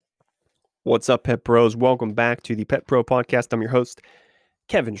What's up, Pet Pros? Welcome back to the Pet Pro Podcast. I'm your host,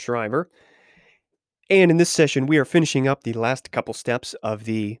 Kevin Shriver. And in this session, we are finishing up the last couple steps of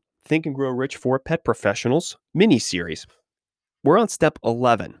the Think and Grow Rich for Pet Professionals mini-series. We're on step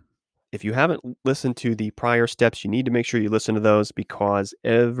 11. If you haven't listened to the prior steps, you need to make sure you listen to those because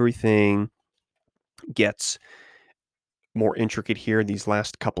everything gets more intricate here, these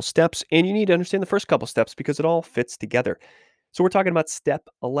last couple steps, and you need to understand the first couple steps because it all fits together. So we're talking about step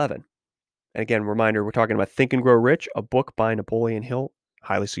 11. And again, reminder, we're talking about Think and Grow Rich, a book by Napoleon Hill.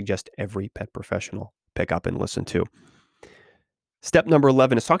 Highly suggest every pet professional pick up and listen to. Step number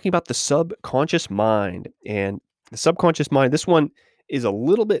 11 is talking about the subconscious mind. And the subconscious mind, this one is a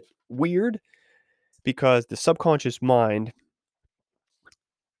little bit weird because the subconscious mind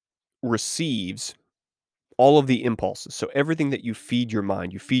receives all of the impulses. So everything that you feed your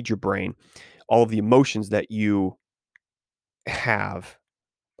mind, you feed your brain, all of the emotions that you have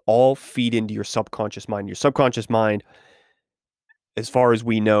all feed into your subconscious mind. Your subconscious mind, as far as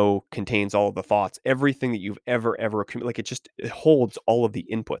we know, contains all of the thoughts, everything that you've ever like it holds all of the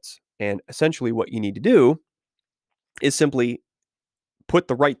inputs. And essentially what you need to do is simply put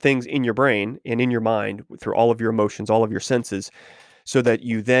the right things in your brain and in your mind through all of your emotions, all of your senses, so that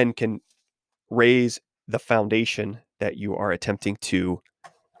you then can raise the foundation that you are attempting to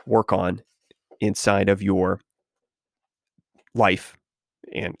work on inside of your life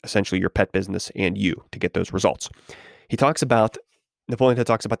and essentially your pet business and you to get those results. Napoleon Hill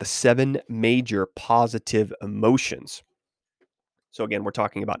talks about the 7 major positive emotions. So again, we're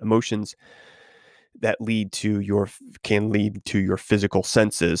talking about emotions that can lead to your physical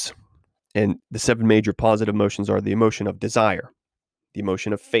senses. And the 7 major positive emotions are the emotion of desire, the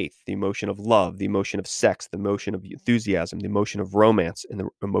emotion of faith, the emotion of love, the emotion of sex, the emotion of enthusiasm, the emotion of romance, and the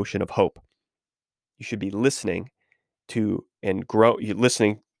emotion of hope. You should be listening to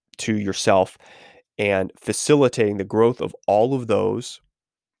yourself and facilitating the growth of all of those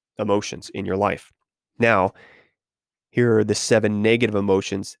emotions in your life. Now, here are the 7 negative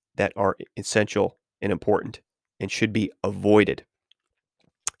emotions that are essential and important and should be avoided.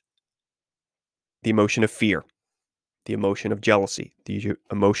 The emotion of fear, the emotion of jealousy, the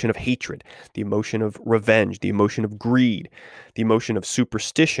emotion of hatred, the emotion of revenge, the emotion of greed, the emotion of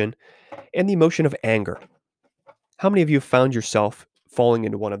superstition, and the emotion of anger. How many of you have found yourself falling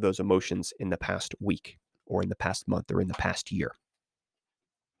into one of those emotions in the past week or in the past month or in the past year?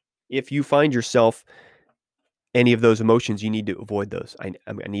 If you find yourself any of those emotions, you need to avoid those. I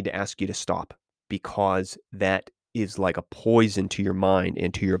need to ask you to stop because that is like a poison to your mind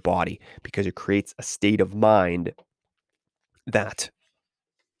and to your body because it creates a state of mind that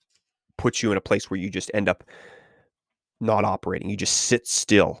puts you in a place where you just end up not operating. You just sit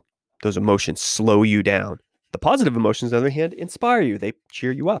still. Those emotions slow you down. The positive emotions, on the other hand, inspire you. They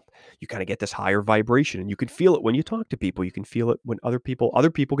cheer you up. You kind of get this higher vibration, and you can feel it when you talk to people. You can feel it when other people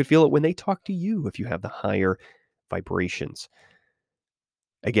can feel it when they talk to you if you have the higher vibrations.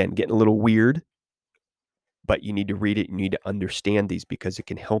 Again, getting a little weird, but you need to read it. You need to understand these because it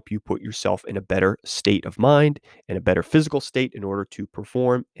can help you put yourself in a better state of mind and a better physical state in order to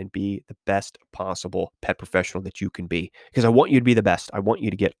perform and be the best possible pet professional that you can be. Because I want you to be the best. I want you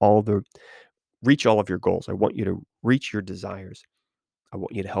to reach all of your goals. I want you to reach your desires. I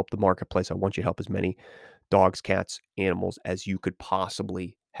want you to help the marketplace. I want you to help as many dogs, cats, animals as you could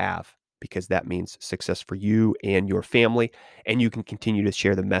possibly have, because that means success for you and your family. And you can continue to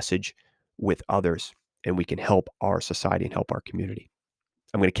share the message with others, and we can help our society and help our community.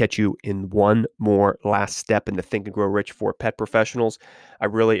 I'm going to catch you in one more last step in the Think and Grow Rich for Pet Professionals. I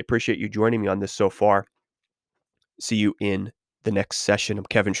really appreciate you joining me on this so far. See you in the next session. I'm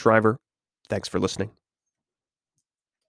Kevin Shriver. Thanks for listening.